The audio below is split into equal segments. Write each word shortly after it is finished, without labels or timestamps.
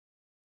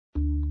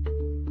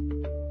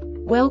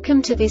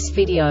Welcome to this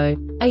video.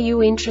 Are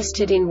you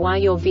interested in why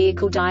your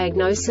vehicle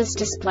diagnosis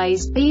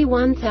displays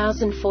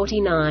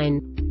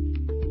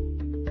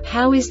B1049?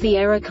 How is the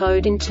error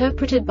code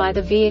interpreted by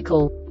the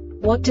vehicle?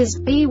 What does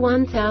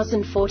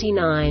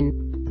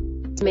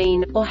B1049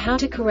 mean, or how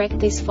to correct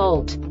this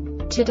fault?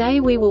 Today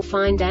we will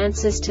find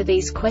answers to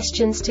these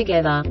questions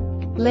together.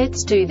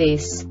 Let's do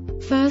this.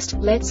 First,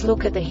 let's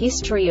look at the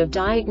history of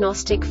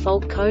diagnostic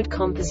fault code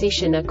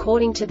composition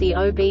according to the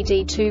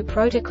OBD2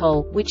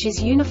 protocol, which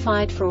is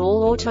unified for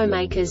all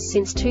automakers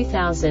since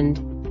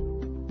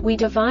 2000. We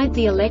divide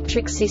the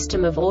electric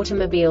system of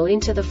automobile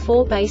into the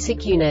four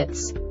basic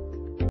units: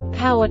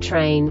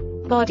 powertrain,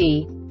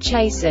 body,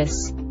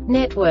 chassis,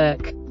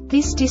 network.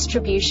 This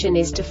distribution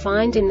is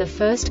defined in the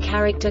first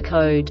character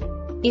code.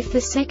 If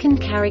the second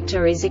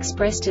character is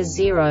expressed as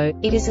 0,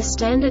 it is a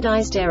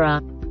standardized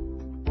error.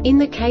 In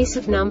the case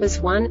of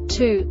numbers 1,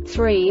 2,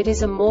 3, it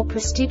is a more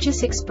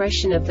prestigious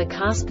expression of the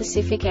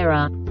car-specific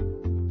error.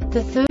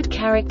 The third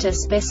character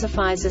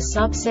specifies a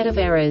subset of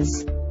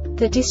errors.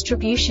 The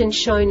distribution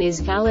shown is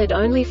valid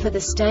only for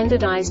the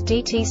standardized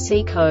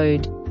DTC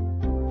code.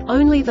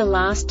 Only the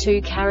last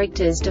two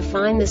characters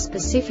define the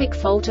specific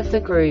fault of the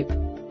group.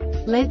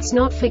 Let's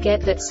not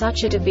forget that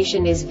such a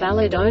division is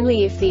valid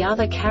only if the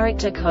other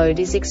character code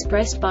is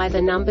expressed by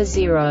the number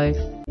 0.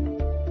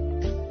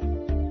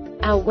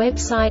 Our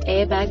website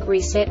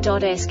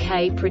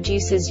airbagreset.sk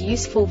produces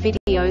useful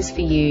videos for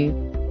you.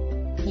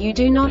 You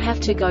do not have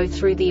to go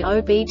through the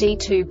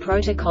OBD2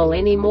 protocol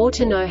anymore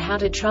to know how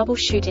to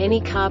troubleshoot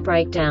any car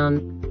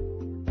breakdown.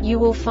 You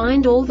will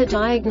find all the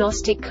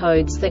diagnostic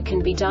codes that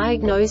can be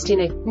diagnosed in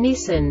a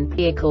Nissan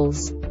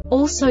vehicles.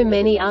 Also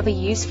many other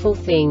useful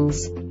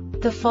things.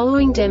 The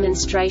following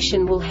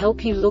demonstration will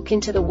help you look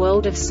into the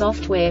world of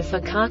software for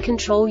car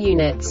control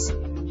units.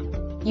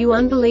 You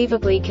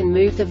unbelievably can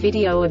move the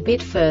video a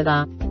bit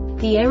further.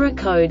 The error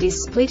code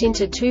is split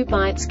into 2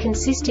 bytes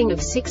consisting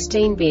of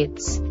 16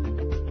 bits.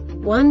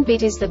 1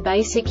 bit is the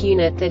basic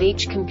unit that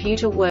each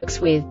computer works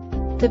with.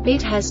 The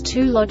bit has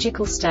 2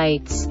 logical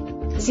states: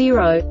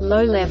 0,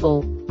 low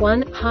level,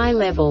 1, high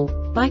level.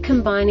 By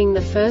combining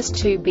the first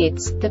 2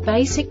 bits, the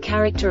basic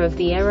character of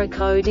the error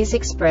code is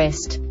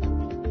expressed.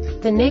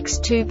 The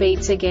next 2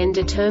 beats again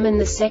determine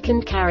the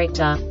second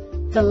character.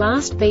 The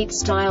last beat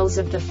styles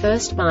of the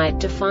first byte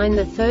define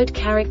the third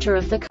character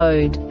of the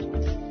code.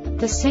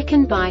 The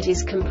second byte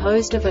is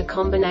composed of a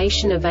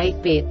combination of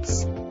 8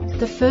 bits.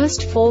 The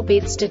first 4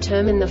 bits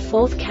determine the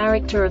fourth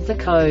character of the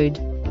code.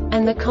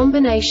 And the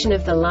combination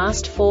of the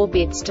last 4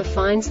 bits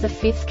defines the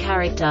fifth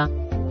character.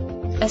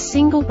 A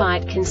single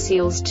byte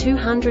conceals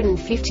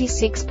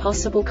 256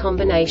 possible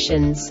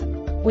combinations.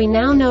 We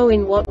now know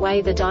in what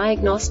way the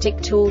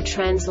diagnostic tool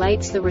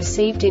translates the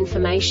received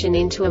information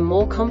into a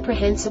more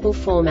comprehensible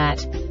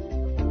format.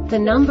 The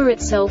number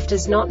itself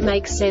does not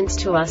make sense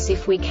to us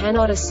if we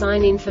cannot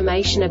assign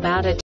information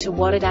about it to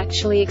what it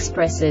actually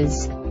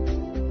expresses.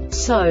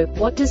 So,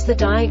 what does the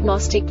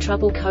Diagnostic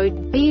Trouble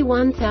Code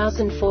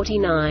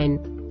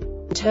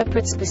B1049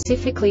 interpret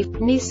specifically for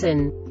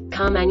Nissan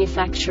car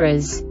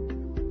manufacturers?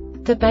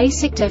 The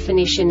basic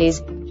definition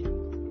is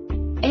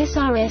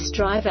s.r.o.the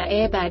driver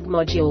airbag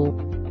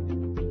module.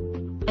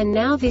 And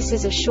now this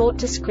is a short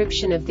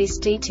description of this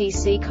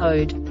DTC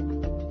code.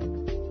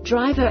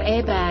 Driver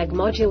Airbag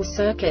Module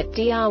Circuit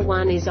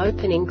DR1 is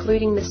open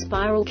including the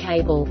spiral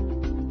cable.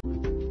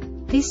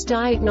 This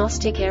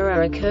diagnostic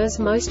error occurs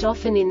most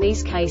often in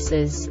these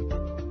cases: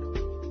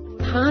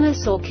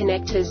 harness or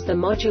connectors. The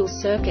module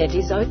circuit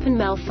is open.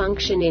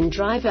 Malfunction in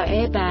driver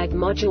airbag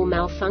module.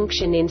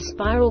 Malfunction in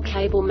spiral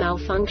cable.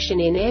 Malfunction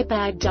in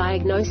airbag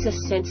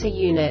diagnosis sensor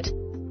unit.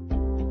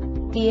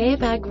 The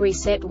Airbag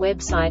Reset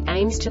website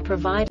aims to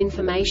provide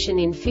information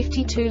in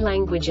 52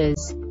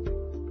 languages.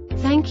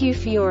 Thank you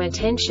for your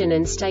attention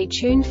and stay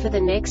tuned for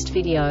the next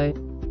video.